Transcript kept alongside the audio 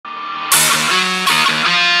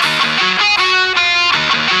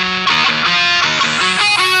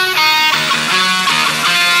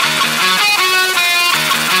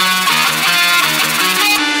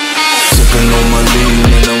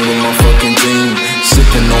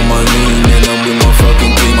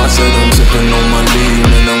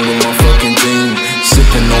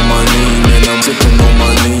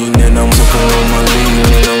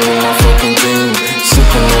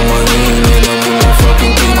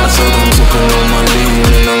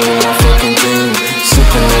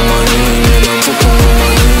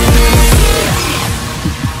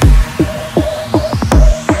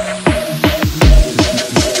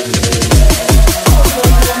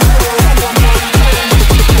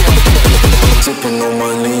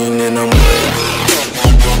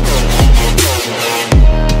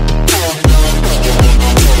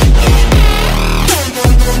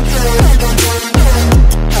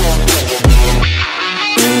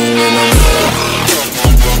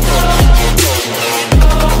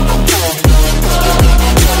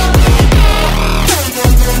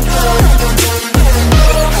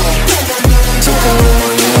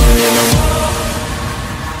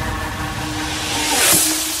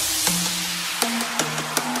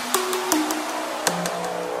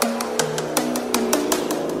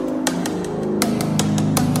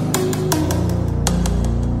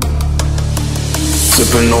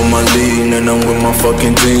my lean and I'm with my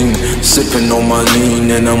fucking team. Sipping on my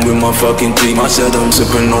lean and I'm with my fucking team. I said I'm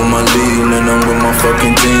sipping on my lean and I'm with my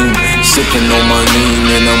fucking team. Sipping on my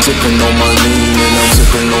lean and I'm sipping on my lean and I'm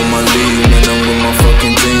sipping on my lean and I'm with my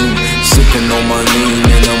fucking team. Sipping on my lean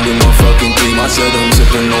and I'm with my fucking team. I said I'm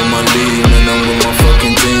sipping on my lean and I'm with my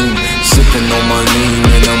fucking team. Sipping on my lean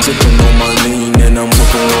and I'm sipping on my lean and I'm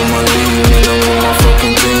sipping on my lean and I'm with my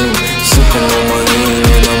fucking team. Sipping on my lean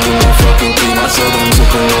and I'm with my fucking team. I said I'm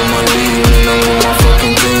sipping on my lean and I'm with my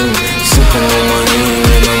fucking team. Sipping on my lean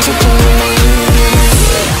and I'm sipping on my lean and I'm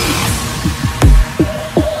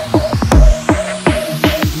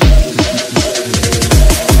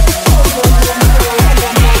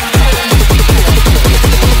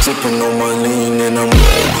sipping on my lean and I'm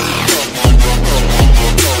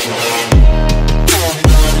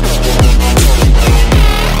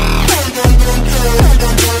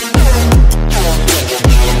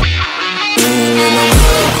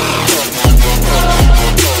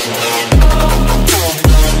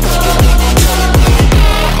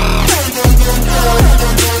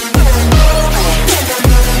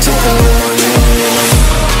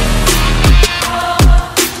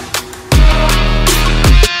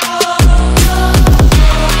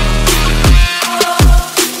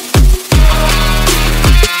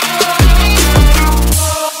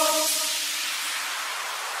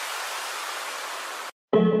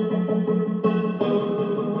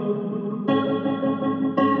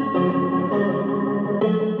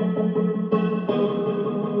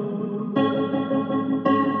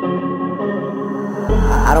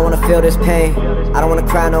I don't wanna feel this pain, I don't wanna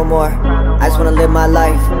cry no more. I just wanna live my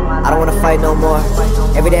life, I don't wanna fight no more.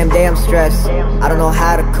 Every damn day I'm stressed, I don't know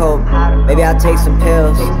how to cope. Maybe I'll take some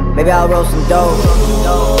pills, maybe I'll roll some dope.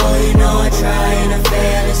 Oh, you know I try and I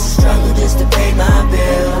fail, it's a struggle just to pay my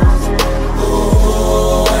bills.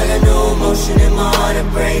 Ooh, I got no emotion in my heart, a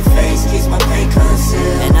brave face keeps my pain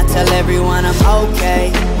concealed. And I tell everyone I'm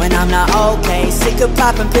okay, when I'm not okay. Sick of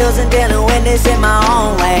popping pills and dealing with this in my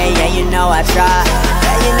own way. Yeah, you know I try,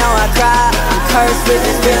 yeah, you know I cry. I'm cursed with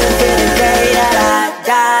this feeling till the day that I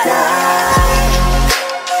die.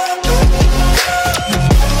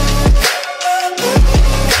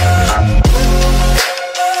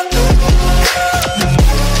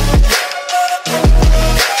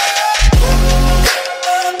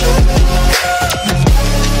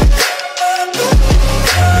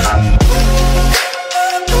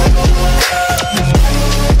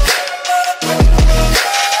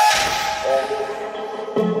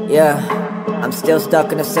 Yeah, I'm still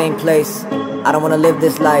stuck in the same place. I don't wanna live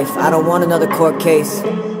this life, I don't want another court case.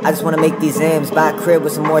 I just wanna make these M's, buy a crib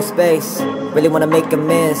with some more space. Really wanna make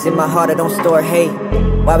amends, in my heart I don't store hate.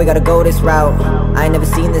 Why we gotta go this route? I ain't never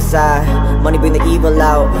seen this side. Money bring the evil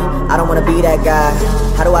out, I don't wanna be that guy.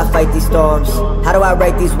 How do I fight these storms? How do I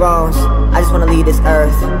right these wrongs? I just wanna leave this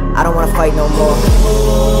earth, I don't wanna fight no more.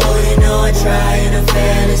 Ooh, you know I try and I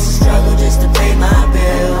fail, it's a struggle just to pay my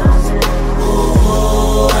bills.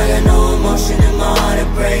 Ooh, I got no emotion in my heart, a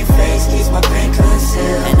brave face keeps my pain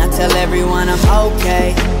concealed. And I tell everyone I'm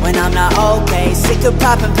okay, when I'm not okay. Sick of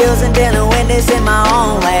popping pills and dealing with this in my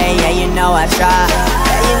own way. Yeah, you know I try,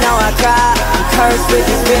 yeah, you know I cry. I'm cursed with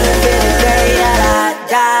this feeling till the day that I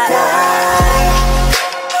die.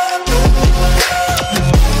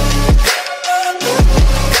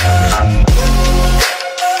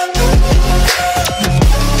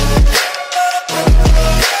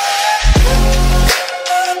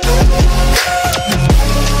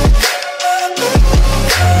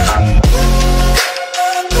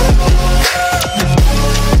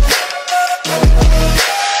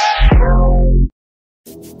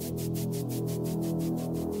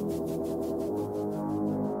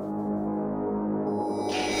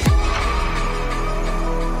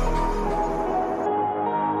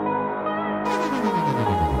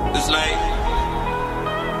 It's like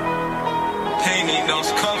pain ain't no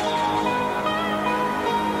color.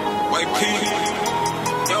 White pink,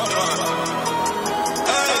 yo,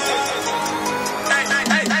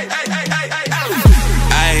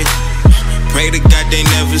 I pray to God they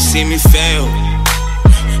never see me fail.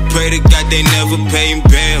 Pray to God they never pay him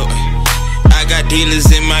bail. I got dealers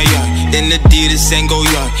in my yard, in Adidas and go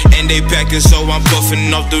yard, and they packing so I'm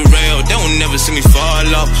buffing off the rail. They won't never see me fall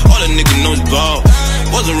off. All a nigga knows ball.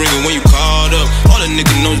 Wasn't ringing when you called up. All a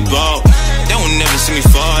nigga knows ball. They won't never see me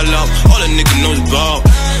fall off. All a nigga knows ball.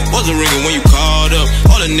 Wasn't ringing when you called up.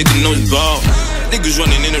 All a nigga knows ball. Niggas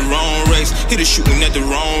running in the wrong race, hit a shooting at the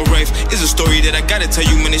wrong race. It's a story that I gotta tell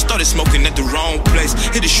you, man, they started smoking at the wrong place.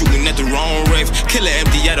 Hit the shooting at the wrong rave. Killer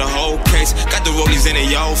empty at a whole case. Got the rollies in their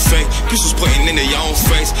own face. Pistols pointing in their own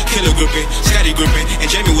face. Killer gripping, Scotty gripping. And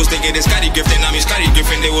Jamie was thinking that Scotty Griffin, I mean Scotty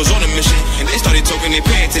Griffin. They was on a mission, and they started talking, they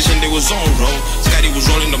paying attention. They was on roll. Scotty was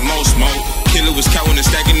rolling the most smoke. Killer was counting and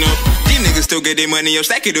stacking up. These niggas still get their money up,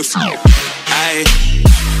 stack it up. I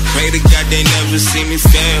pray to God they never see me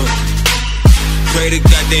fail. Pray to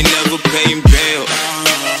God they never pay him bail.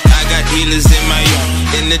 I got healers in my yard,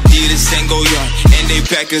 in Adidas and go yard, and they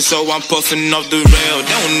packing so I'm puffing off the rail.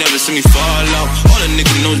 They don't never see me fall off. All the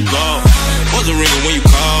niggas knows ball. Wasn't ringing when you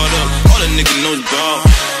called up. All the niggas knows ball.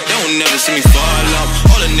 They don't never see me fall off.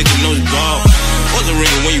 All the niggas knows ball. Wasn't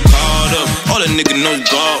ringing when you called up. All the niggas knows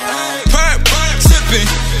ball. Perp, sipping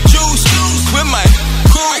juice with my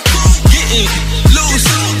crew, getting loose.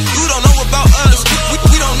 You don't know about us,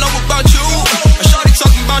 we don't know about you. A shorty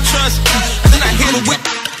talking about trust, and then I hear the whip.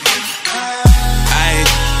 I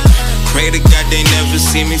pray to God they never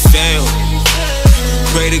see me fail.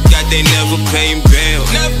 Pray to God they never pay him bail.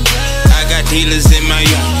 I got dealers in my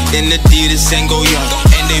yard, in Adidas and go yard,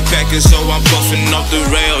 and they packing so I'm puffing off the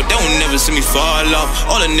rail. They don't never see me fall off.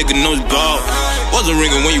 All the nigga knows ball. Wasn't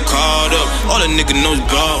ringing when you called up. All the nigga knows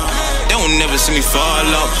ball. They don't never see me fall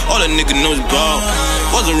off. All the nigga knows ball.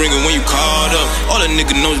 Wasn't ringing when you called up. All the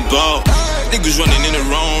nigga knows ball. Niggas running in the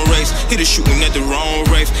wrong race. Hit a shooting at the wrong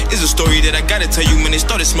rave. It's a story that I gotta tell you, man. They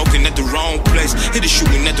started smoking at the wrong place. Hit a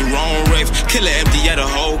shooting at the wrong rave. Killer empty at a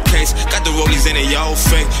whole case. Got the rollies in their own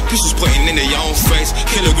face. Pistols pointing in their own face.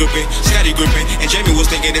 Killer gripping, Scotty gripping. And Jamie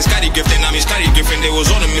was thinking that Scotty Griffin, I mean Scotty Griffin. They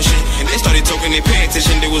was on a mission, and they started talking, they paying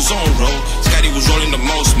attention. They was on roll. Scotty was rolling the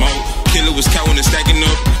most smoke. Killer was counting and stacking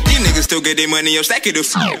up. These niggas still get their money up, stack it up.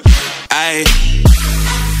 I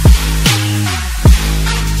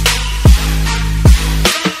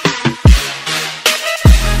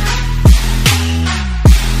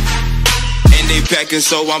packing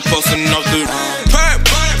so I'm puffing off the perp,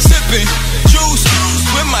 sipping juice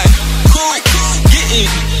with my crew,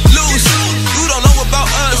 getting loose. You don't know about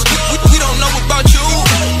us, we don't know about you.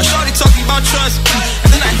 A shorty talking about trust,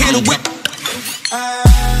 and then I hear the whip.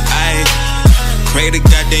 I pray to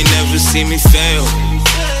God they never see me fail.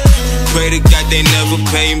 Pray to God they never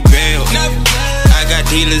pay him bail. I got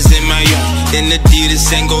dealers in my yard, in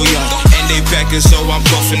Adidas and go yard, and they packing so I'm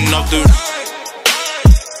puffing off the.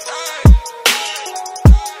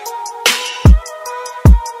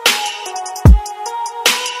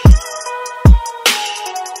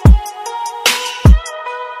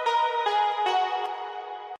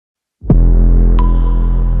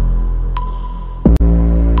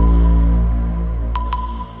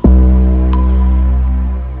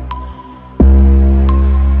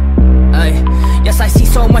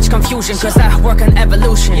 Cause I work on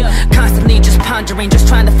evolution, constantly just pondering, just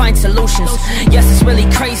trying to find solutions. Yes, it's really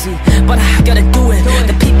crazy, but I gotta do it.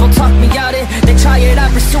 The people talk me out it, they try it, I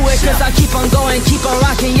pursue it. Cause I keep on going, keep on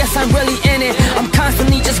rocking, yes, I'm really in it. I'm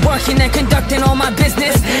constantly just working and conducting all my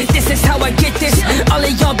business. This is how I get this, all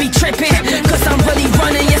of y'all be tripping. Cause I'm really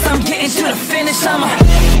running, yes, I'm getting to the finish.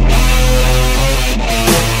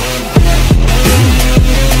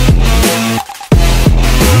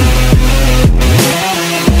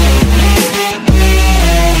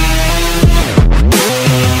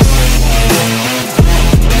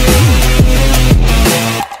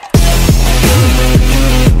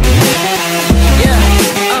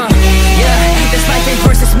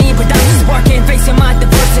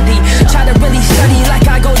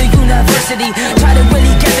 Try to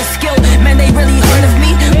really get the skill, man, they really heard of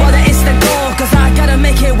me. Well, that is the goal, cause I gotta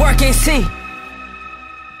make it work and see.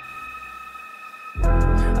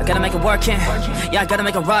 I gotta make it working, yeah, I gotta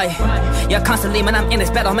make it right. Yeah, constantly, man, I'm in this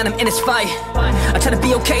battle, man, I'm in this fight. I try to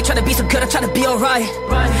be okay, try to be so good, I try to be alright.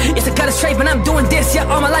 Yes, I gotta straight, man, I'm doing this, yeah,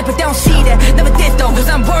 all my life, but they don't see that. Never did though, cause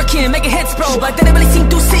I'm working, making hits, bro. But they didn't really seem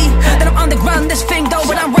to see that I'm on the ground, this thing though.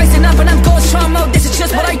 But I'm rising up and I'm going strong, oh, this is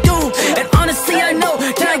just what I do. And honestly, I know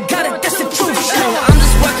that I got it, that's the truth. I'm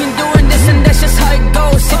just working, doing this, and that's just how it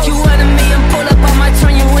goes. If you enemy and pull up, I might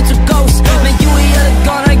turn you into ghosts. Man, you ain't other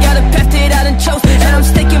gone, I gotta peft it out and chose. And I'm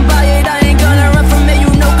sticking by it, I ain't gonna run from it, you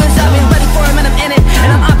know. Cause I've been ready for it, man, I'm in it. And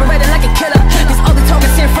I'm operating like a killer. Cause all the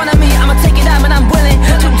targets in front of me, I'ma take it out, man, I'm willing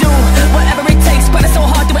to do whatever it takes. But it's so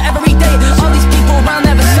hard, do it every day. All these people around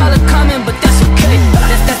never saw it coming, but that's okay.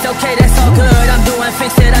 That's okay, that's all good. I'm doing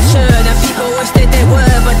things that I should, and people wish that they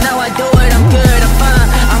would, but now I do it, I'm good, I'm fine,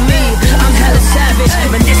 I'm me, I'm hella savage.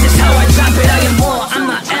 But this is how I drop it, I am more, I'm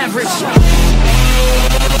not average.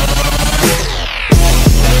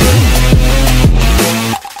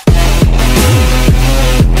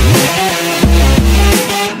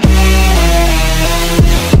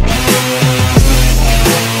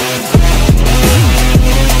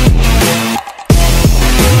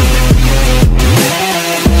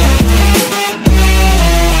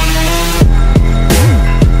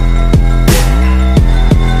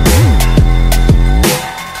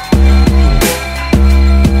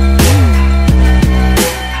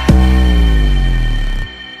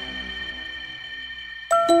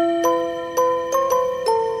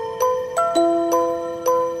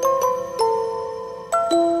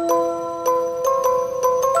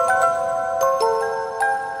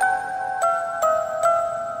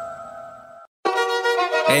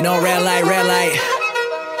 They know red light.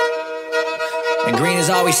 And green is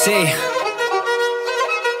all we see.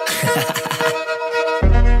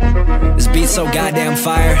 This beat's so goddamn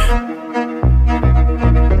fire.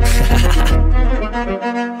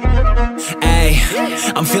 Ay,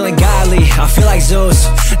 I'm feeling godly, I feel like Zeus.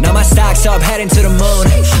 Now my stock's up, heading to the moon.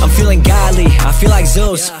 I'm feeling godly, I feel like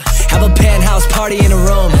Zeus. Have a penthouse party in a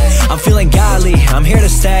room. I'm feeling godly, I'm here to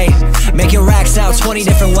stay. Making racks out 20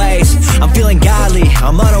 different ways. I'm feeling godly,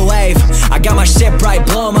 I'm on a wave. I got my shit bright,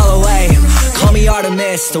 blow 'em all away. Call me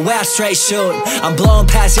Artemis, the way I straight shoot. I'm blowing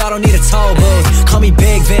past, y'all don't need a toll booth. Call me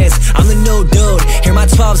Big Vince, I'm the new dude. Hear my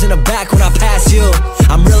 12s in the back when I pass you.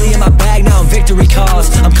 I'm really in my bag now, I'm victory calls.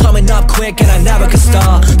 I'm coming up quick and I never could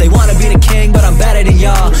stall. They wanna be the king, but I'm better than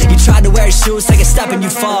y'all. You tried to wear shoes, take a step and you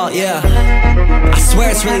fall, yeah. I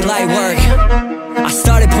swear it's really light work. I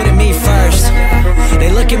started putting me first.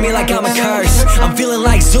 They look at me like I'm a curse. I'm feeling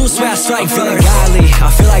like Zeus where I strike first. I'm feeling godly, I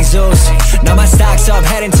feel like Zeus. Now my stock's up,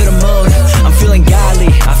 heading to the moon. I'm feeling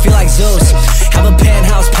godly, I feel like Zeus. Have a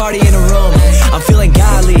penthouse party in a room. I'm feeling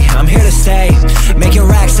godly, I'm here to stay. Making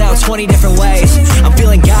racks out 20 different ways. I'm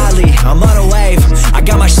feeling godly, I'm on a wave. I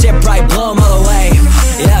got my shit bright, blow 'em all away.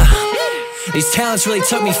 Yeah, these talents really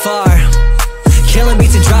took me far. Killing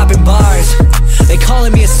beats and dropping bars. They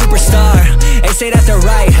calling me a superstar. They say that they're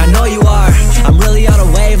right, I know you are. I'm really on a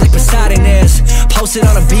wave like Poseidon is. Posted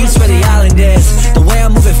on a beach where the island is. The way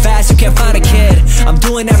I'm moving fast, you can't find a kid. I'm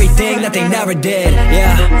doing everything that they never did.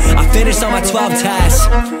 Yeah, I finished all my 12 tasks.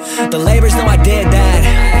 The labors know I did that.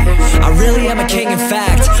 I really am a king in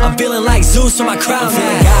fact. I'm feeling like Zeus with my crown. I'm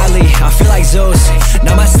feeling godly, I feel like Zeus.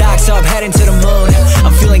 Now my stock's up, heading to the moon.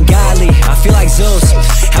 I'm feeling godly, I feel like Zeus.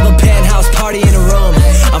 Have a penthouse party in a room.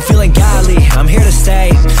 I'm feeling godly, I'm here to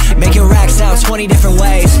stay. Making racks out 20 different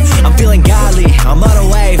ways. I'm feeling godly, I'm on a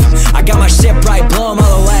wave. I got my shit bright, blow 'em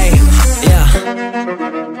all away. Yeah,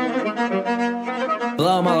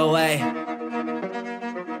 blow 'em all away.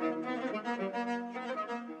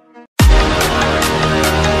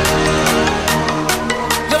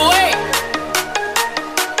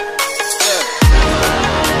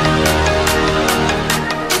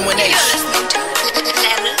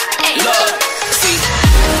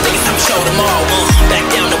 Back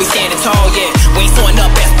down, no, we standing tall, yeah. We ain't throwing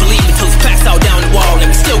up, best believe it, till it's plaques all down the wall. And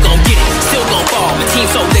we still gon' get it, still gon' fall. My team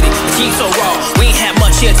so lit, my team so raw. We ain't had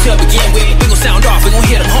much here to begin with. We gon' sound off, we gon'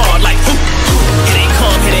 hit them hard like whoo. Here they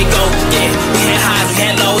come, here they go, yeah. We had highs, we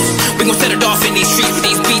had lows. We gon' set it off in these streets with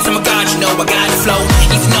these beats. I'm a god, you know I got the flow.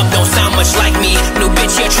 Easing up don't sound much like me. New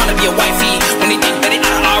bitch here tryna be a wifey. When they think that they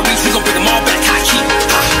out of our reach, we gon' bring them all back high key.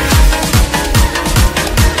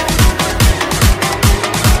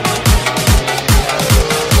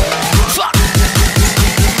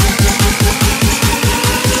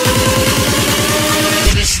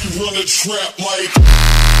 Trap like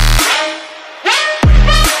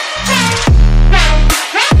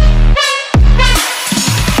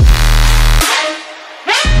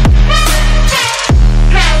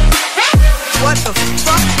what the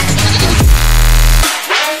fuck?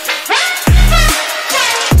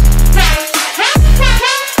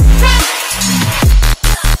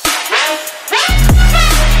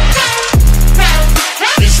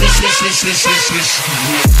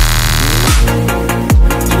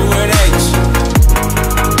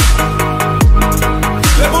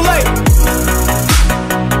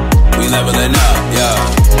 Leveling up, yeah.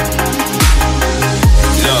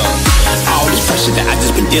 All this pressure that I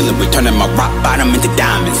just been dealing with, turning my rock bottom into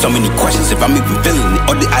diamonds. So many questions if I'm even feeling it,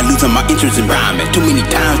 or did I lose on my interest in rhyming? Too many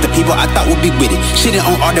times the people I thought would be with it, shitting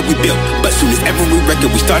on all that we built. But soon as every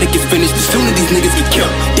record we started gets finished, the sooner these niggas get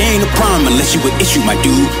killed. There ain't a problem unless you an issue, my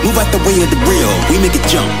dude. Move out the way of the real. We make it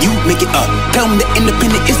jump, you make it up. Tell them that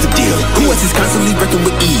independent is the deal. Who else is constantly working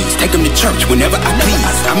with ease? Take them to church whenever I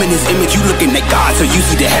please. I'm in his image, you looking at God, so you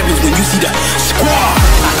see the heavens when you see the squad.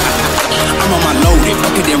 I'm on my loaded,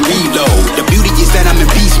 fuck it and reload. The beauty is that I'm in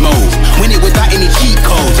beast mode. Win it without any cheat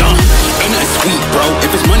codes, ain't nothing sweet, bro.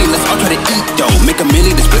 If it's money, let's all try to eat, though. Make a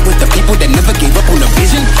million to split with the people that never gave up on the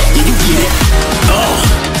vision. Yeah, you get it.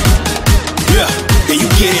 Yeah, you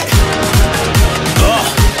get it.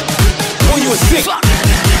 Boy, you a sick. Boy,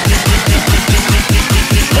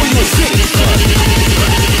 you a sick.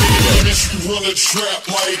 If you wanna trap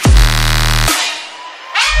like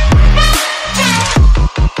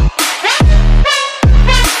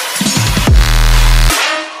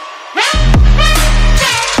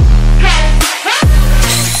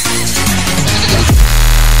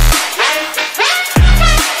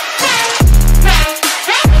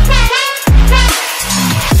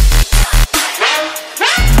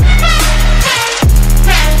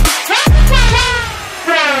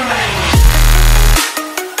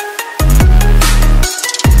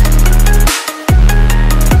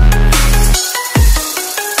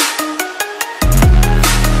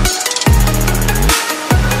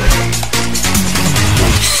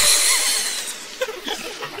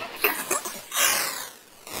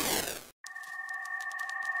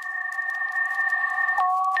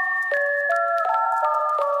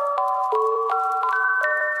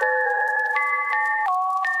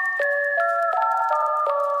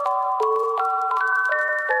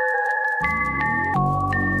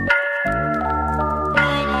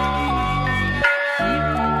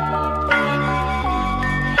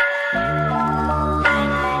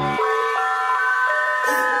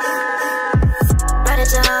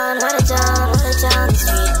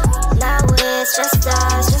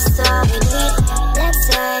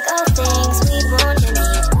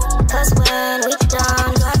when we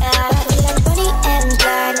done, go ahead. We like Bonnie and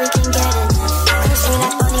Clyde, we can get enough. Cause we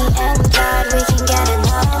like Bonnie and Clyde, we can get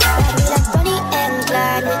enough. We like Bonnie and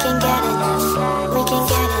Clyde, we can get enough. We can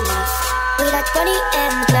get enough. We like Bonnie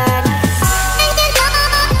and Clyde.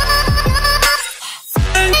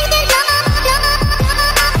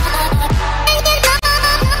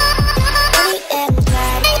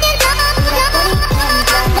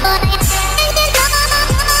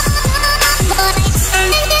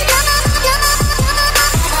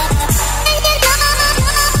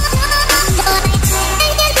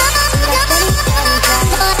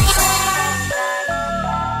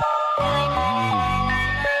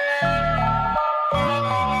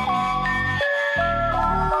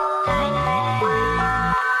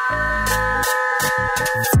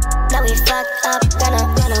 Now we fucked up, gonna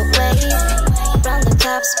run away from the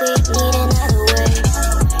cops, we need another way.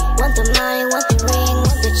 Want the money, want the ring,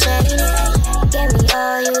 want the chain. Give me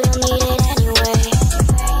all, you don't need it anyway.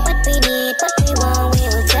 What we need, what we want,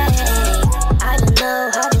 we'll take. I don't know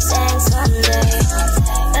how this ends someday,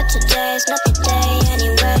 but today's not the day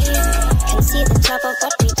anyway. Can see the top of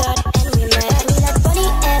what we thought and we made. We like Bonnie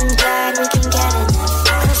and Clyde, we can get enough.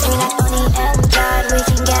 Cause we like Bonnie and Clyde, we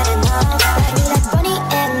can get enough. We like Bonnie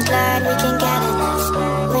and Clyde, we can get enough.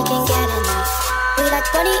 We can get enough. We like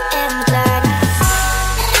Bonnie and Clyde.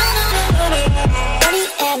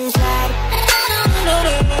 Bonnie and Clyde.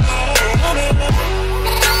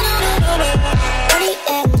 Bonnie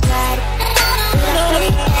and Clyde.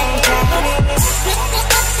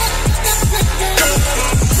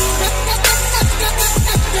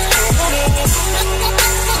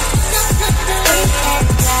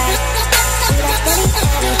 We like Bonnie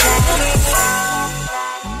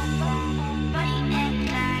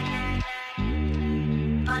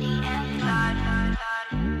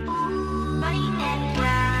and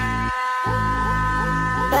Clyde.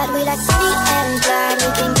 But we like Bonnie and Clyde, we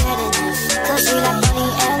can get enough. Cause we like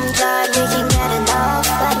Bonnie and Clyde, we can get enough.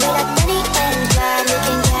 But we like Bonnie and Clyde, we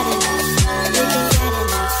can get enough. We can get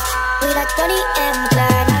enough. We like Bonnie and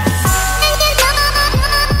Clyde.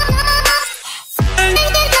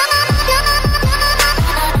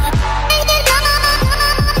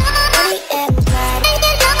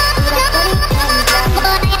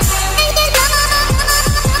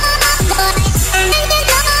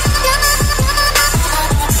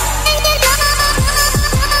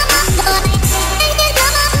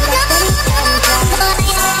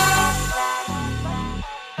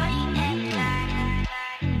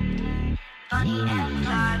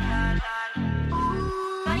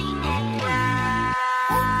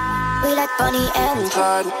 We like Bonnie and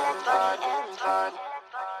Clyde.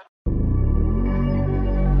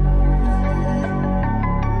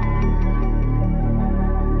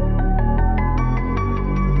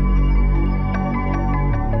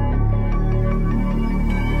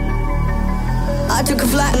 I took a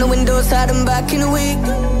flight and the windows had them back in a week.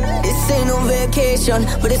 This ain't no vacation,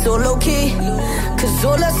 but it's all low-key. Cause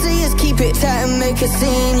all I see is keep it tight and make a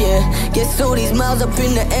scene, yeah. Guess all these miles up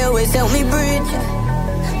in the airways help me breathe.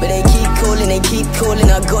 But they keep calling,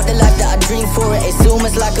 I got the life that I dreamed for it. It's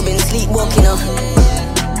almost like I've been sleepwalking,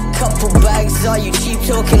 Couple bags, are you cheap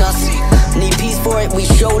talking us? Need peace for it, we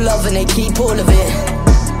show love and they keep all of it.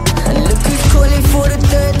 And look who's calling for the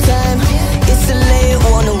third time. It's a late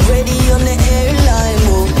one already on the airline.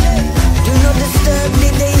 Whoa. Do not disturb,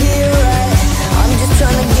 did they hear right? I'm just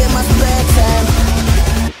trying to get my spare time.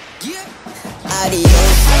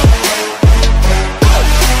 Adios.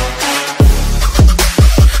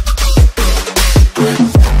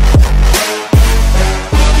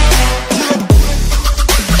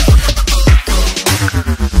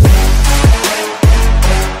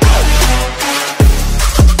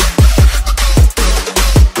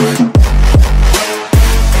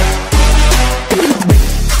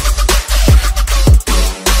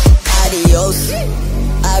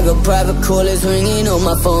 Private callers ringing on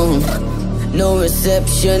my phone. No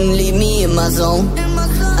reception, leave me in my zone.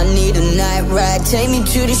 I need a night ride, take me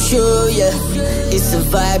to the show, yeah. It's a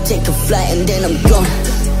vibe, take a flight and then I'm gone.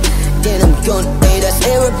 Hey, that's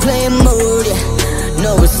airplane mode, yeah.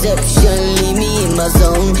 No reception, leave me in my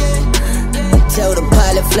zone. Tell the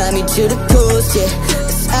pilot, fly me to the coast, yeah.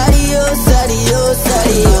 It's adios, adios,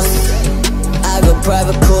 adios. I got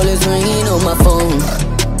private callers ringing on my phone.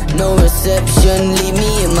 No reception, leave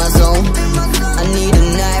me in my zone. I need a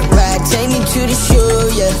night ride, take me to the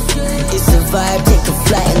show, yeah. It's a vibe, take a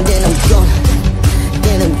flight and then I'm gone.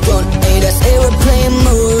 Hey, that's airplane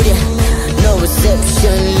mode, yeah. No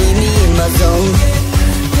reception, leave me in my zone.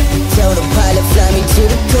 Tell the pilot, fly me to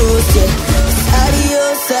the coast, yeah. It's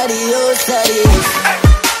adios, adios, adios.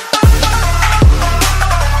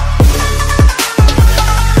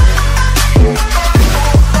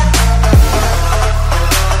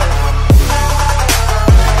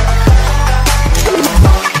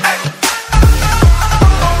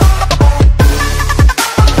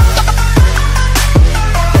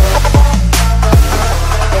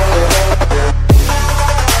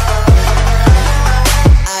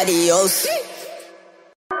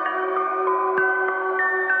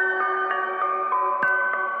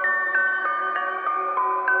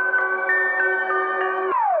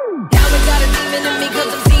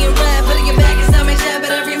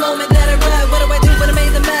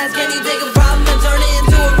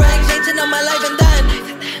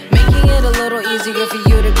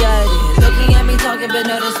 but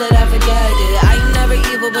notice that I forgot it. I ain't never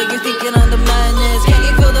evil, but you're thinking on the madness. Can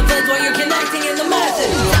you feel the flames while you're connecting in the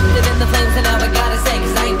masses? Something in the flames and now I gotta say,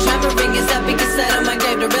 cause I ain't trying to bring this up because set on my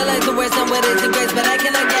grave to realize the worst and what isn't grace, but I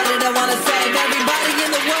cannot get it. I wanna save everybody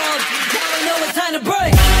in the world. Now I know it's time to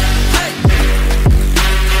break. Hey.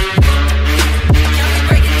 Now we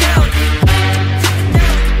break it down.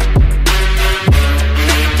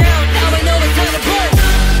 Break it down. Now I know it's time to break.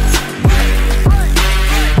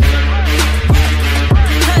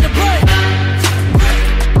 Time to break.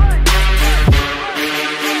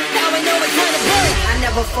 Now I know it's time to break. I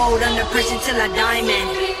never fold under pressure till I diamond.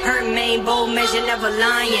 Hurt main, bold measure, never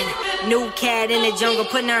lying. New cat in the jungle,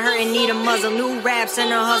 putting her hurt and need a muzzle. New raps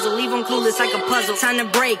in a hustle, leave them clueless like a puzzle. Time to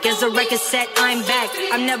break, as the record set, I'm back.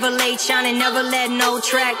 I'm never late shining, never let no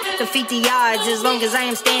track defeat the odds, as long as I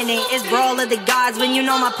am standing. It's brawl of the gods when you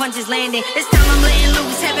know my punch is landing. This time I'm letting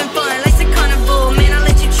loose, having fun, like a carnival. Man, I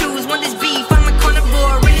let you choose, want this beef, I'm a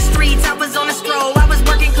carnivore. In the streets, I was on a stroll. I was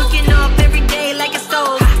working, cooking up every day like a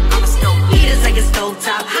stove. Heaters like a stove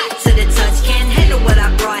top, hot to the touch. Can't handle what I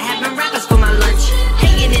brought, having rappers for my lunch.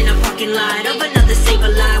 Hanging in a parking lot of another saver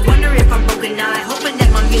line. Wonder if I'm broken-eyed, hoping that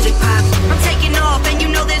my music pops. I'm taking off and you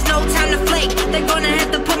know there's no time to flake. They're gonna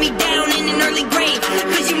have to put me down in an early grave,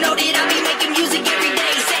 cause you know that I be making music every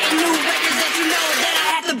day, setting new records that you know that I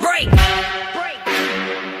have to break.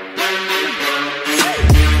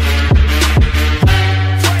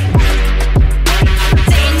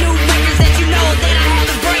 Setting new records that you know that I have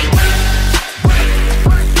to break.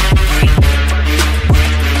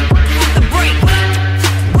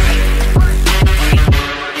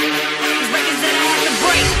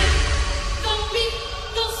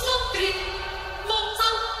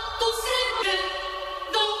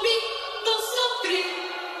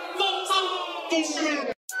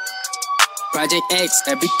 Project X,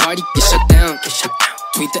 every party get shut down.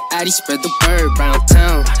 Tweet the Addy, spread the word round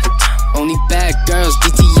town. Only bad girls,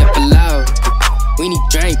 DTF allowed. We need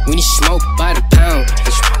drink, we need smoke by the pound.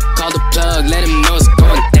 Call the plug, let him know it's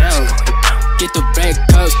going down. Get the red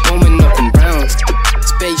cups, booming up in browns.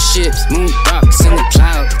 Spaceships, moon rocks in the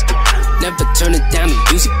cloud. Never turn it down, the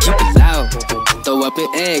music keep it loud. Throw up an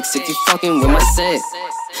X if you fucking with my set.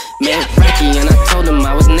 Met Rocky and I told him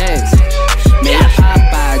I was next. Made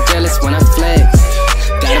Popeye jealous when I flex.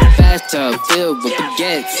 Got a bathtub filled with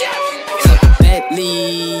baguettes.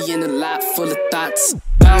 Bentley in a lot full of thoughts.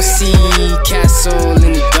 Bouncy castle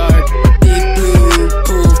in the dark. Big blue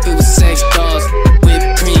pool filled with sex dolls.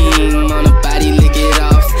 Whipped cream on her body, lick it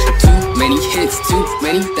off. Too many hits, too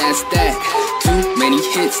many, that's that. Too many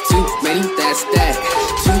hits, too many, that's that.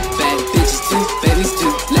 Two bad bitches, two babies,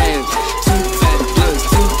 two lambs. Two fat blunts,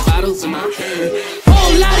 two bottles in my hand.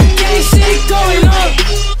 Whole lot of gay shit going on.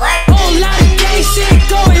 Whole lot of gay shit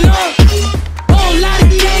going on. Whole lot of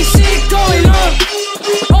gay shit going on.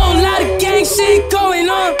 Whole lot of gang shit going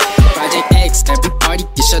on. Project X, every party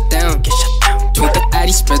get shut down. Tweet the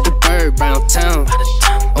Addy, spread the word round town.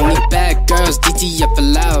 Only bad girls, DTF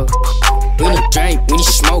allowed. We need drink, we need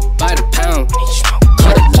smoke by the pound.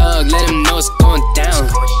 Call the plug, let him know it's going down.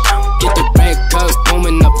 Get the red cups,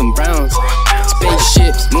 booming up in browns.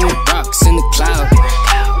 Spaceships, moon rocks in the cloud.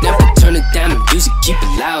 Never turn it down, the music keep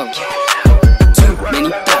it loud. Too many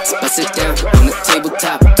thoughts, bust it down on the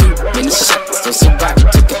tabletop. Too many shots, so rock,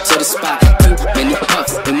 took it to the spot. Too many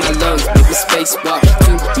puffs in my lungs, make me spacewalk.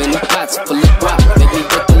 Too many pots full of guap, make me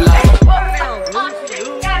worth a lot.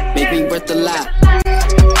 Make me worth a lot.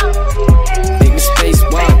 Make me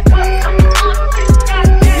spacewalk.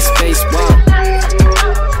 Make me spacewalk.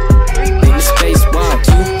 Make me spacewalk.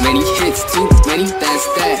 Too many hits, too many, that's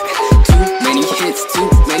that. Too many hits, too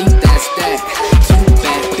many, that's that. Two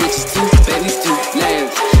bad bitches, two babies, two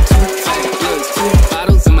lambs. Two fat blunts, two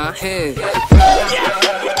bottles in my hand.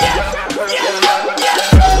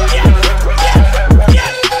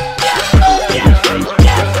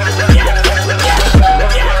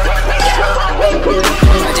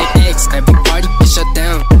 Project X, every party get shut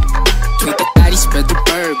down. Tweet the Addy, spread the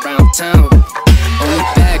word round town. Only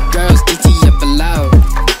bad girls, DTF allowed.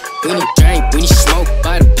 We need drink, we need smoke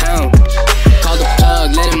by the pound. Call the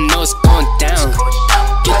plug, let him know it's going down.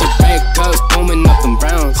 Get the red cups, booming up in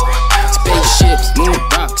browns. Spaceships, moon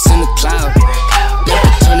rocks in the cloud.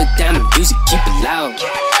 Never turn it down, the music keep it loud.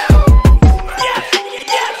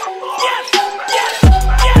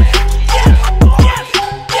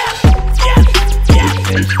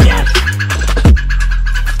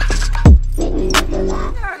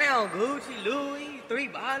 Now Gucci, Louis, 3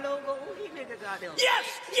 by logo, these niggas got them. Yes,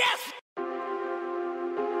 yes.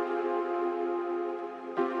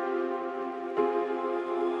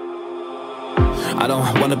 I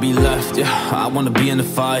don't wanna be left, yeah. I wanna be in the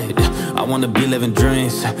fight, yeah. I wanna be living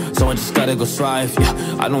dreams, so I just gotta go strive,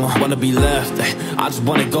 yeah. I don't wanna be left, I just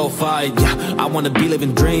wanna go fight, yeah. I wanna be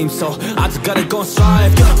living dreams, so I just gotta go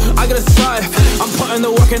strive, yeah. I gotta strive, I'm putting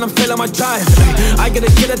the work and I'm feeling my drive. I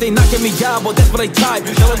gotta get it, they knocking me out, but that's what I tried.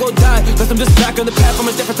 Now I go die, cause I'm just back on the path. I'm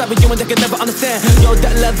a different type of human that can never understand. Yo,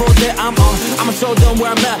 that level that I'm on, I'ma show them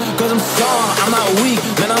where I'm at, cause I'm strong, I'm not weak.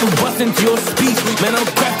 Man, I'm busting to your speech, man, I'm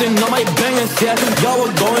crafting all my bangers, yeah. Y'all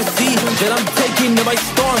will go and see that I'm taking it by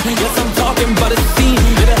storm. Yes, I'm talking about a scene,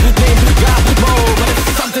 and that name got more, but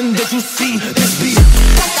it's something that you see. This beat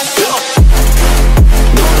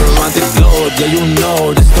going around the globe, yeah, you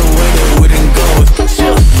know that's the way that we didn't go.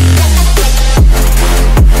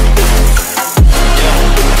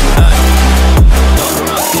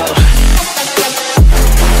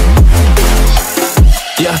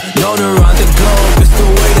 Yeah, known around the globe, it's the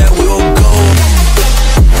way that we will go.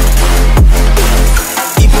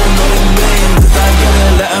 People know the name, cause I gotta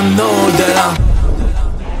let them know that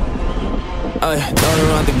I'm known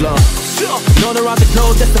around the globe. Known around the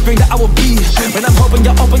globe, that's the thing that I will be. And I'm hoping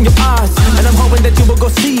you'll open your eyes, and I'm hoping that you will go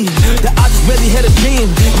see that I just really had a dream.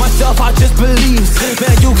 Myself, I just believe,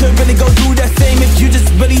 man, you can really go do that thing if you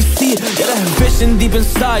just really see it. Yeah, that vision deep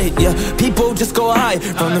inside, yeah. People just go hide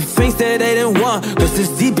from the things that they didn't want, cause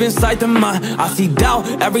it's deep inside the mind. I see doubt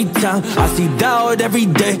every time, I see doubt every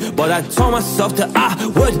day, but I told myself that I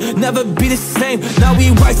would never be the same. Now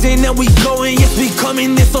we rising and we going, yes, we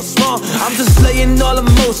coming in so small. I'm just laying all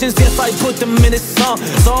emotions, yes, I put them in a song.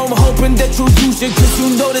 So I'm hoping that you use it, cause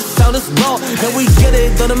you know the sound is small. And we get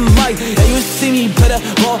it on the mic, and you see me better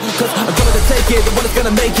more, cause I'm coming to take it, the one that's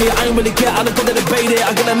gonna make it. I ain't really care, I'm not gonna debate it.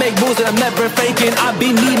 I'm gonna make moves and I'm never faking. I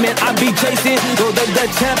be me, man, I be chasing the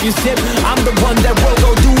championship. I'm the one that will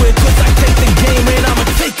go do it, cause I take the game and I'ma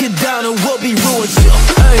take it down and we'll be ruined.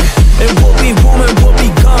 Hey, and we'll be ruined, we'll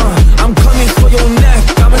be gone. I'm coming for your neck,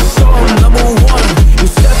 I'ma show 'em number one. You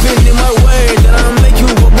stepping in my way, then I'll make you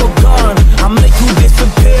gone. I'll make you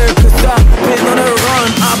disappear, cause I've been on a run.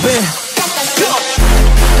 I've been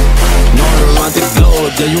known around the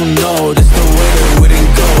globe, yeah, you know that's the way that we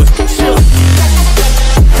didn't go.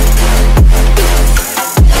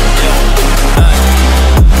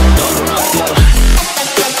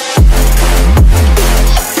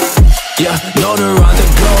 Yeah, known around the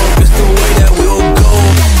globe, it's the way that we will go.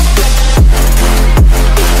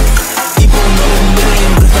 People know the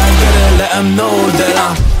name, cause I gotta let them know that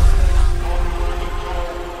I'm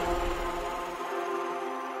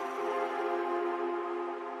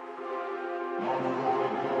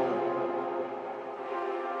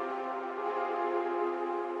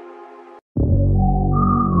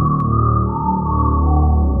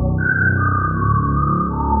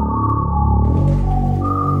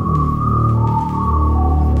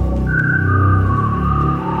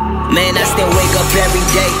Man, I still wake up every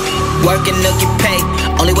day, working to get paid.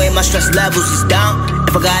 Only way my stress levels is down,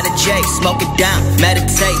 if I got a J, smoke it down,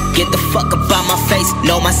 meditate, get the fuck up out my face.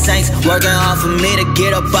 Know my saints, working hard for me to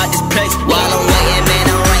get up out this place. While I'm waiting, man,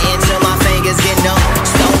 I'm writing till my fingers get numb.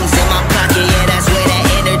 Stones in my pocket, yeah, that's where that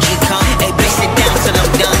energy come. Hey, bitch, sit down till I'm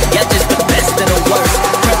done, y'all just the best of the worst.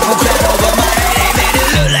 Purple cloud over my head, they made it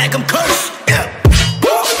look like I'm cursed.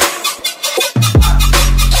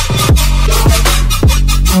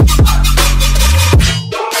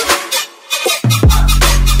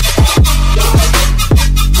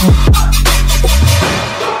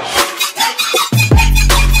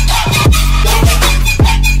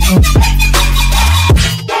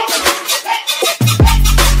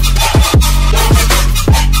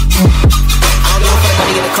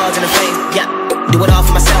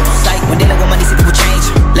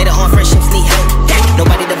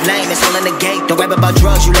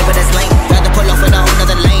 Drugs, you label that's lame. Rather pull off in a whole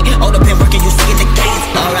nother lane. Older pen working, you see in the game.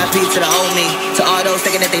 R.I.P. to the old me, to all those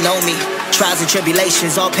thinking that they know me. Trials and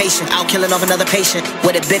tribulations, all patient, out killing off another patient.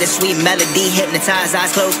 With a bittersweet melody, hypnotized,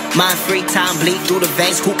 eyes closed, mind free, time bleed through the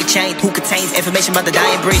veins. Who could change, who contains information about the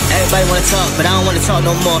dying breed? Everybody wanna talk, but I don't wanna talk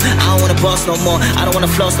no more. I don't wanna boss no more, I don't wanna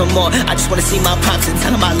floss no more. I just wanna see my pops and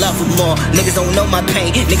tell them I love them more. Niggas don't know my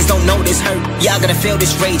pain, niggas don't know this hurt. Y'all gonna feel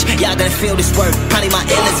this rage, y'all gonna feel this word. Probably my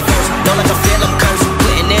illest verse, don't like I feel I'm cursed.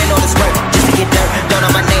 Putting in all this work, just to get dirt. Don't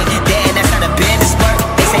know my name, damn, that's how the business work.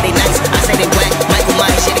 They say they nice, I say they whack. Michael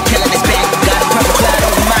Myers, shit, the killing is back. Got a purple cloud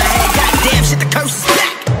over my head, goddamn shit, the curse is back.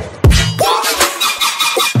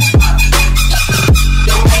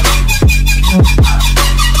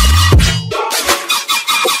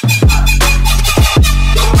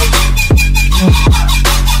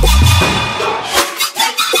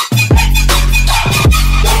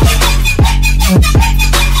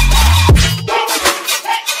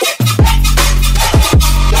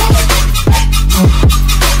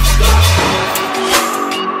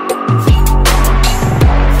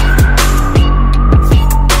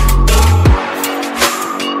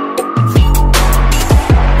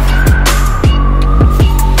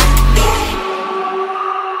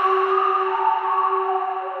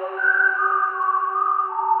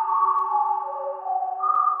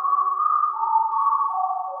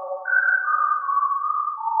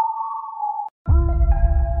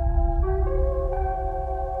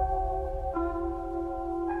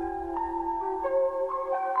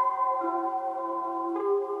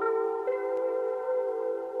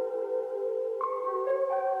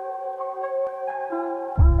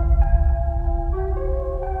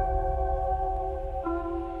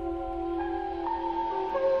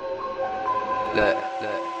 Look,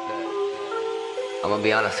 I'm gonna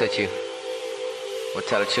be honest with you. We'll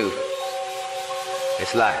tell the truth.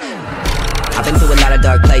 It's life. I've been through a lot of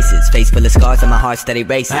dark places, face full of scars and my heart steady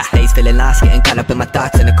races. Days feeling lost, getting caught up in my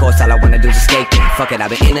thoughts, and of course all I wanna do is escape them. Fuck it,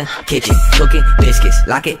 I've been in the kitchen, cooking biscuits,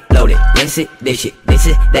 lock it, load it, rinse it, dish it, this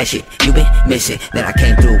it, that shit, you been missing. Then I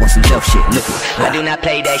came through on some tough shit, look it. I do not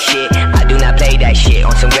play that shit, I do not play that shit,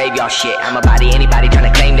 on some graveyard shit. I'm a body, anybody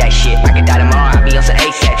tryna claim that shit. I could die tomorrow, I be on some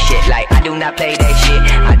ASAP shit. Like, I do not play that shit,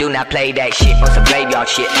 I do not play that shit, on some graveyard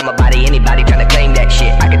shit. I'm a body, anybody tryna claim that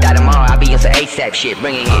shit. I could die tomorrow, I be on some ASAP shit,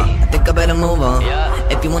 bring it in. I think I better move on.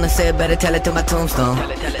 If you wanna say it, better tell it to my tombstone.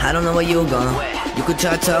 I don't know where you gone. You could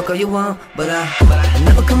try to talk all you want, but I'm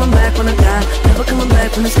never coming back when I die. Never coming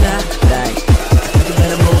back from the sky. Like, I think you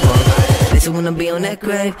better move on. Listen when I be on that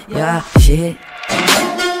grave, yeah, shit.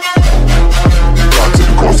 Got to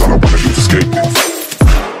the course, all I wanna do is escape.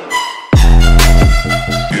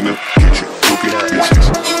 In the kitchen, cooking biscuits.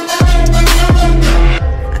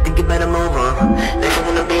 I think you better move on. Listen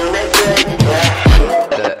when I be on that grave, yeah.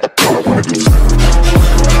 All I wanna do is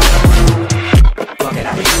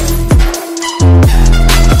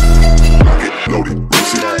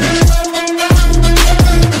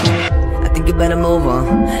better move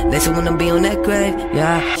on. Listen when I be on that grave,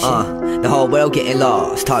 yeah. The whole world getting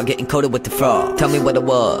lost, heart getting coated with the fraud. Tell me what it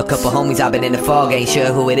was. A couple homies I've been in the fog, ain't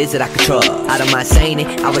sure who it is that I can trust. I don't mind saying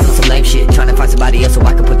it, I was on some lame shit, trying to find somebody else so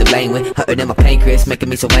I can put the blame with. Hurting in my pancreas, making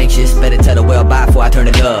me so anxious. Better tell the world bye before I turn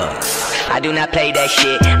to dust. I do not play that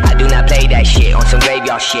shit, I do not play that shit, on some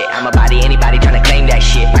graveyard shit. I'm a body, anybody tryna claim that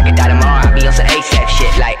shit. I could die tomorrow, I be on some ASAP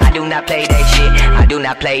shit. Like, I do not play that shit, I do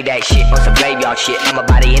not play that shit, on some graveyard shit. I'm a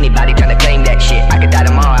body, anybody tryna claim that shit. I could die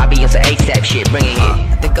tomorrow, I be on some ASAP shit, bring it in.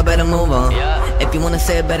 I think I better move on. If you wanna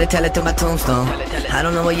say it, better tell it to my tombstone. I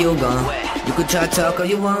don't know where you gone. You could try to talk all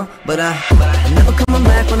you want, but I'm never coming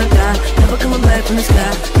back when I die. Never coming back from the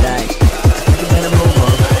sky. Like, I think you better move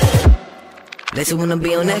on. Listen when I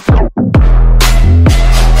be on that.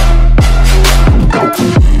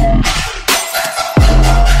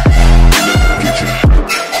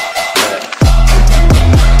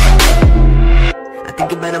 I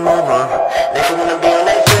think you better move on. Listen when I be on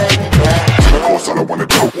that grave. Of course, all I wanna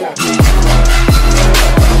do.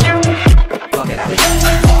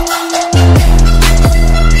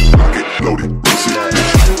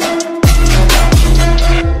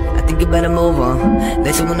 I think you better move on.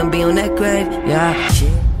 Listen when I be on that grave, yeah.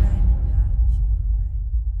 Shit.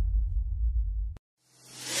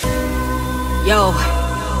 Yo,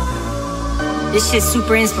 this shit's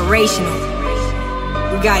super inspirational.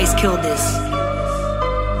 You guys killed this.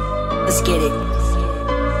 Let's get it.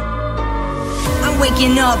 I'm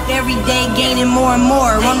waking up every day, gaining more and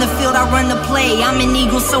more. On the field, I run the play. I'm an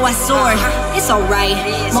eagle, so I soar. It's alright,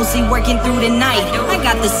 mostly working through the night. I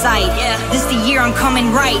got the sight. This the year I'm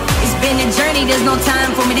coming right. It's been a journey, there's no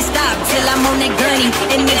time for me to stop till I'm on that gurney.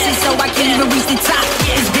 It makes it so I can't even reach the top.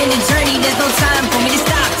 It's been a journey, there's no time for me to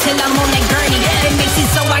stop till I'm on that gurney. It makes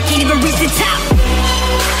it so I can't even reach the top.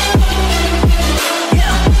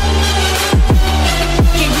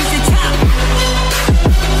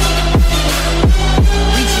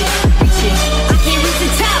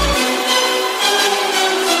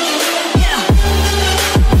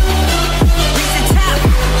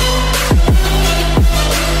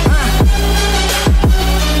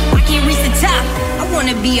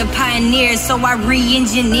 Be a pioneer, so I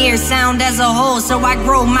re-engineer sound as a whole, so I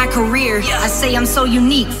grow my career. I say I'm so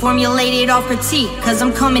unique, formulated off critique, cause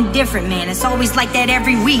I'm coming different, man. It's always like that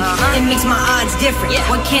every week. It makes my odds different.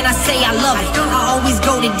 What can I say? I love it. I always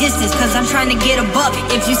go the distance, cause I'm trying to get above it.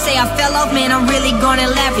 If you say I fell off, man, I'm really gonna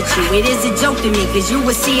laugh at you. It is a joke to me, cause you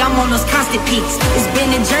will see I'm on those constant peaks. It's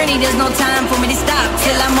been a journey, there's no time for me to stop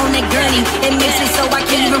till I'm on that gurney. It makes it so I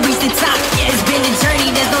can't even reach the top. It's been a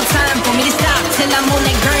journey, there's no time for me to stop till I'm on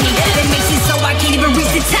that gurney. That makes it so I can't even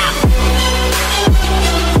reach the top.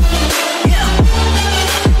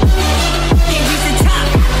 Can't reach the top.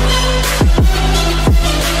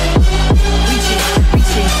 Reach it,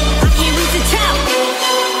 reach it. I can't reach the top.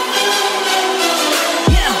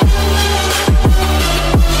 Yeah.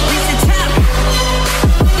 Reach the top.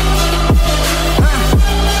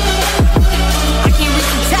 I can't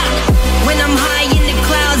reach the top. When I'm high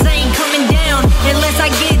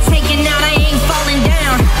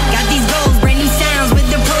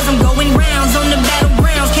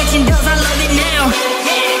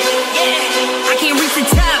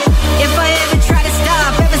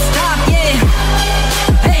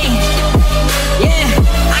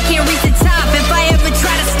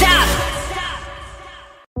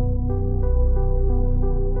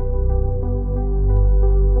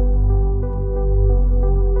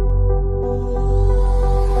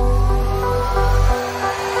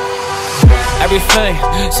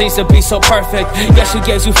everything seems to be so perfect. Yeah, she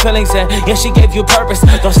gives you feelings and yeah, she gave you purpose.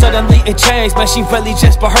 Though suddenly it changed, man, she really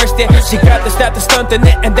just rehearsed it. She grabbed the staff to strengthen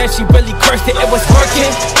it and then she really cursed it. It was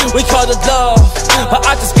working, we called it love, but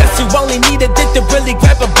I just guess you only needed it to really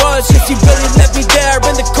grab a buzz. Yeah, she really left me there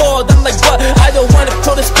in the cold. I'm like, what? I don't wanna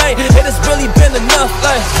feel this pain. It has really been enough,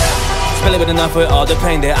 like it's really been enough with all the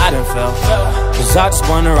pain that I done felt. Cause I just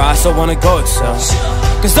wanna rise, so wanna go excel.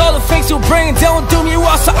 Cause all the things you bring don't do me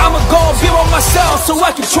well, so I'ma go and build on myself so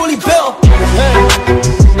I can truly build.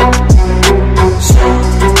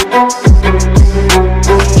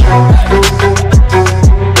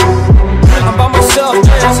 I'm by myself,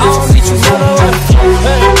 man, I don't need you none of it.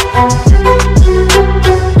 Man,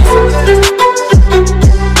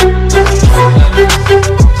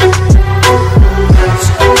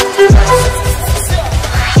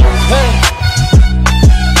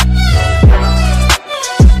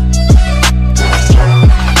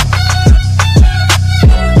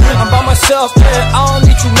 I don't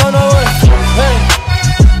need you none of it.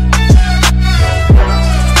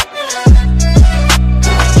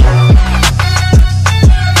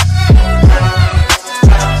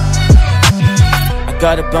 I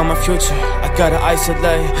gotta build my future, I gotta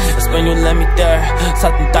isolate. It's when you let me there,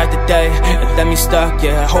 something died today. It let me stuck,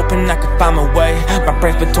 yeah, hoping I could find my way. My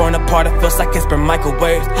brain's been torn apart, it feels like it's been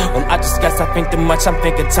microwaved. When I just guess I think too much, I'm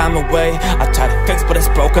thinking time away. I try to fix but it's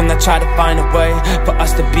broken, I try to find a way for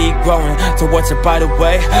us to be growing towards a brighter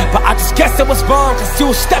way. But I just guess it was wrong, cause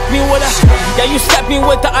you stepped me with a, yeah, you stepped me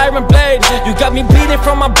with the iron blade. You got me bleeding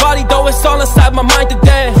from my body, though it's all inside my mind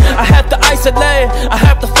today. I have to isolate, I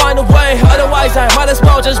have to find a way, otherwise I might as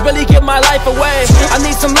well just really give my life away. I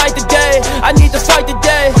need some light today, I need to fight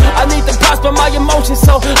today. I need to prosper my emotions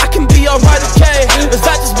so I can be alright, okay? Cause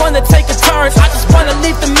I just wanna take a turn, I just wanna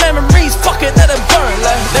leave the memories, fuck it, let it burn.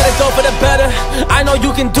 Let it go for the better, I know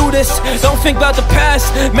you can do this. Don't think about the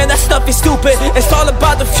past, man, that stuff is stupid. It's all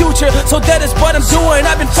about the future, so that is what I'm doing.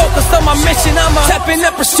 I've been focused on my mission, I'ma tap in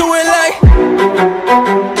and pursue it like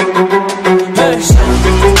hey.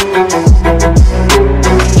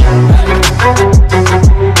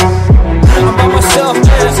 I'm by myself,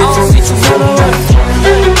 man, I don't need you none of it.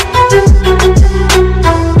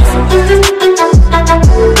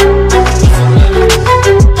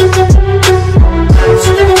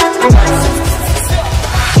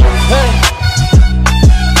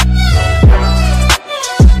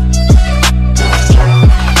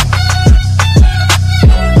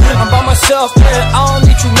 Man, I don't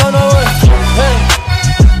need you none of it. Hey.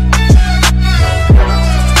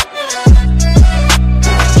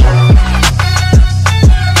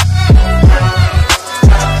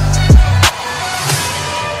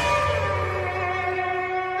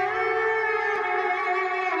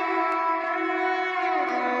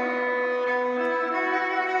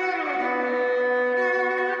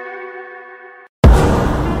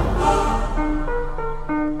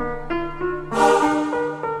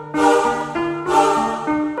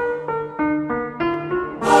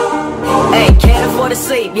 To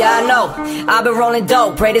sleep, yeah I know. I've been rolling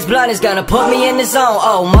dope, pray this blunt is gonna put me in the zone.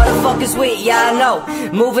 Oh, motherfuckers weak, yeah I know.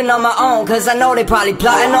 Moving on my own, cause I know they probably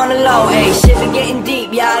plotting on the low. Ayy, shit been getting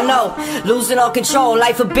deep, yeah I know. Losing all control,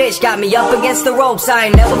 life a bitch, got me up against the ropes. I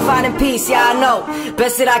ain't never finding peace, yeah I know.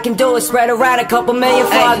 Best that I can do is spread around a couple million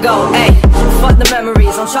before I go. Ayy, fuck the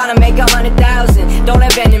memories, I'm trying to make 100,000. Don't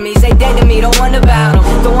have enemies, they dead to me, don't wonder about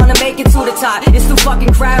them. Don't wanna make it to the top, it's too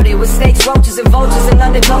fucking crowded. With snakes, roaches, and vultures, and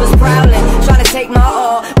undercovers prowling. Trying to take my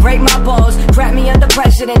all, break my balls, crap me under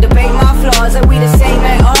pressure, then debate my flaws. And we the same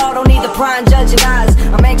at all, don't need the prying judging eyes.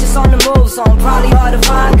 I'm anxious on the move, so I'm probably hard to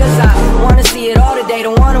find. Cause I wanna see it all today,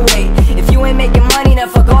 don't wanna wait. If you ain't making money, then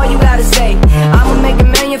fuck all you gotta say. I'ma make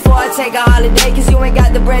 $1 million before I take a holiday. Cause you ain't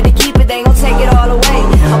got the bread to keep it, they gon' take it all away.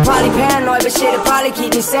 I'm probably paranoid, but shit'll probably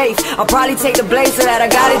keep me safe. I'll probably take the blade so that I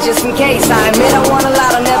got it just in case. I admit I want a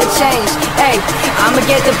lot, I'll never change. Ayy, I'ma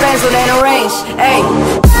get the Benz with an arrange. Ayy.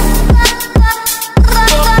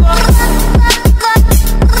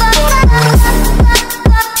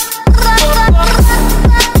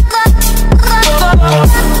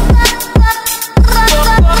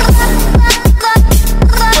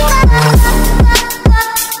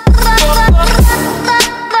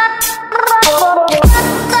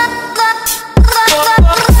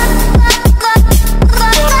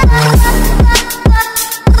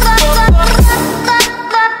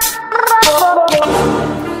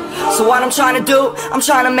 Trying to do, I'm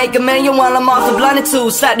trying to make $1 million while I'm off the blunt or two.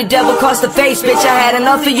 Slap the devil across the face, bitch, I had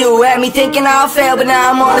enough of you. Had me thinking I'll fail, but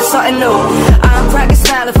now I'm on to something new. I'm cracking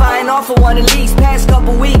smile if I ain't off for one of these. Past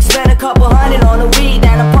couple weeks, spent a couple hundred on the weed.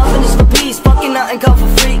 And I'm puffing this for peace, fucking nothing come for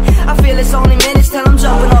free. I feel it's only minutes till I'm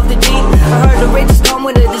jumping off the deep. I heard the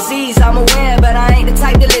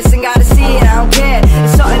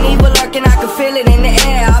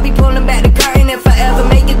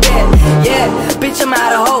I'm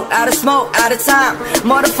out of hope, out of smoke, out of time.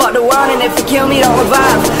 Motherfuck the world, and if you kill me, don't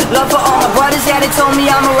revive. Love for all my brothers, yeah, they told me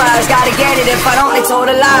I'm a rise. Gotta get it, if I don't, they told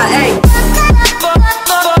a lie, ayy.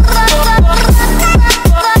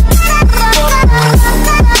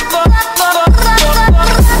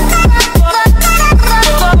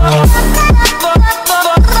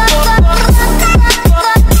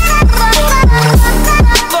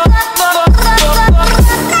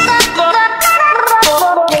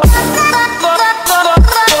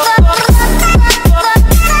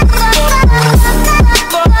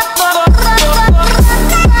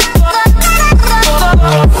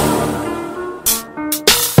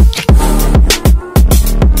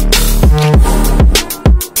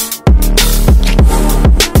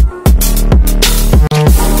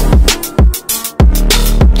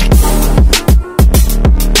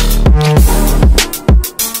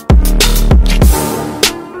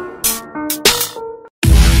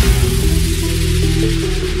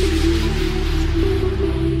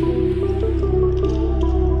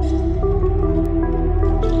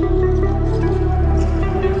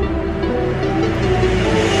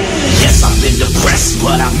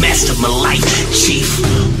 But I mastered my life, chief.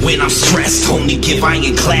 When I'm stressed, only give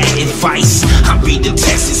ironclad advice. I read the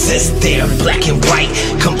text, it says there, black and white.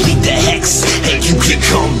 Complete the hex, and you can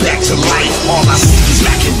come back to life. All I see is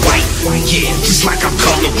black and white, yeah, just like I'm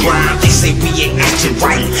colorblind. They say we ain't acting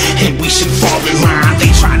right, and we should fall in line. They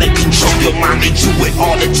try to control your mind, they do it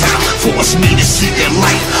all the time. Force me to see their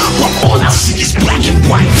light, but all I see is black and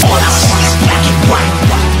white. All I see is black and white.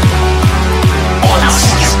 All I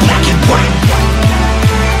see is black and white.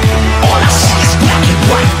 All I see is black and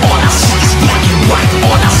white. All I see is black and white.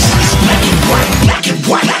 All I see is black and white. Black and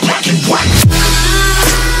white. Black and white.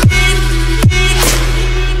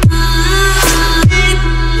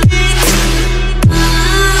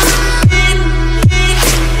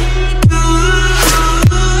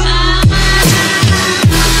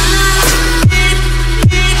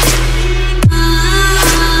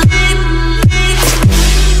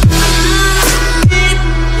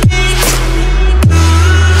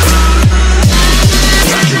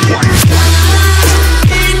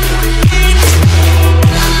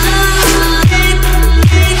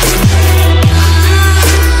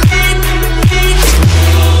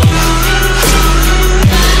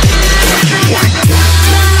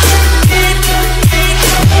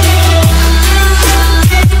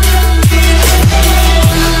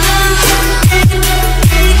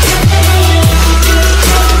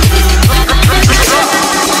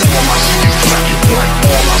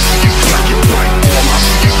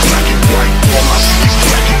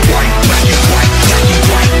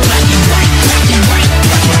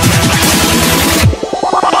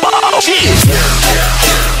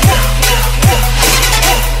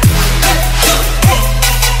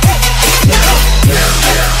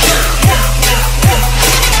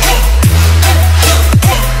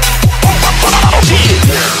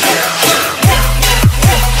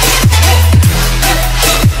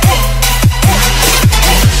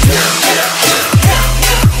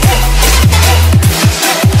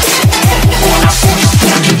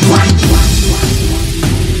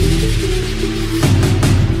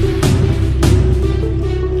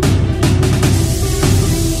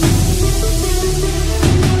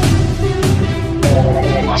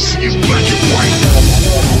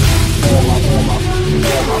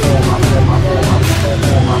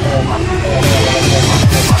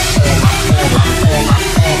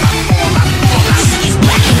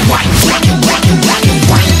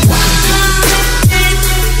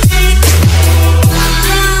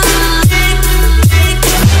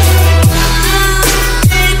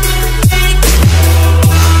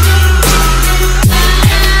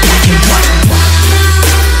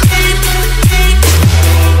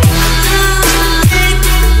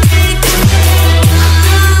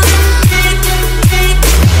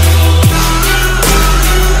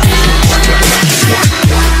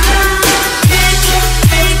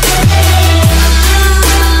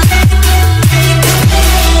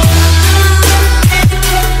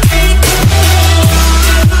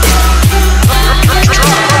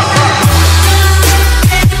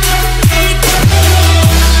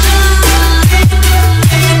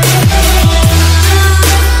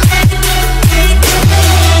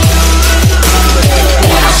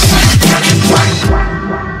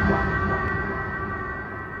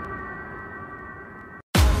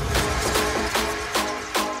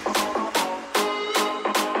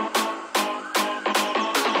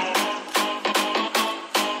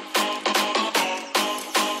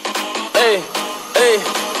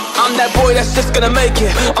 I'm that boy that's just gonna make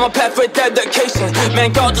it. I'm a path with dedication.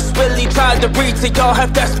 Man, y'all just really tried to read, so y'all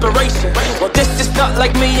have desperation. Well, this is not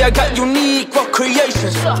like me, I got unique rock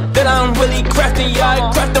creations that I'm really crafting, yeah,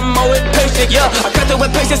 I craft them all with patience. Yeah, I craft it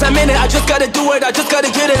with patience, I'm in it, I just gotta do it, I just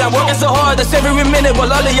gotta get it. I'm working so hard, that's every minute.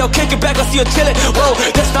 While all of y'all kicking back, I see you chilling. Whoa,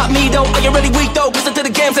 that's not me though, I ain't really weak though. Listen to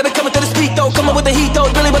the games that are coming to the speed though. Coming with the heat though,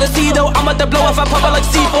 really wanna see though. I'm about to blow if I pop out like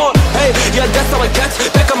C4. Hey, yeah, that's how it gets.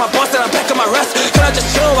 Back on my boss and I'm back on my rest. Can I just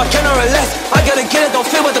chill, I cannot relax. I gotta get it, don't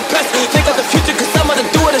feel with the best. Think of the future, cause I'm gonna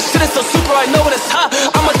do it. This shit is so super, I know it is hot.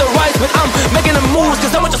 I'm at the rise, but I'm making the moves,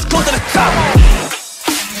 cause I'ma just go to the top.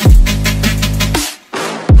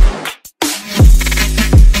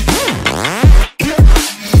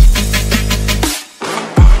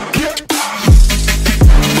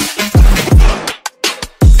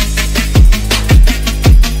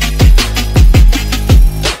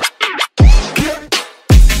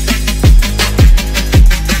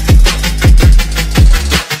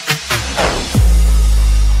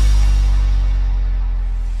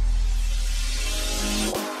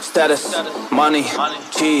 Status, money,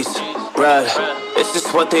 cheese, bread. It's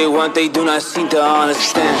just what they want, they do not seem to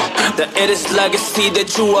understand that it is legacy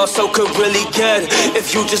that you also could really get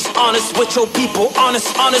if you just honest with your people,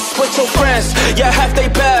 honest with your friends. Yeah, half they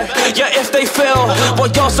bad, yeah, if they fail.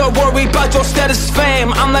 But y'all so worried about your status,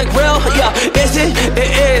 fame. I'm like, real? Yeah, is it?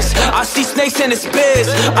 It is. I see snakes in this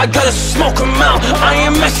biz, I gotta smoke them out. I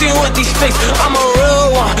ain't messing with these fakes, I'm a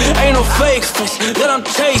real one, ain't no fake face that I'm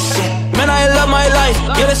chasing. Man, I love my life,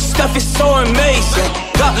 yeah, this stuff is so amazing.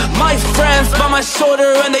 Got my friends by my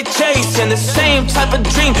shoulder and they chasing the same type of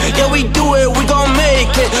dream. Yeah, we do it, we gon'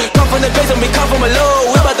 make it. Come from the base and we come from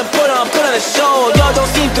below. We about to put on a show. Y'all don't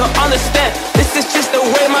seem to understand. This is just the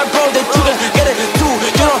way, my bro, that you can get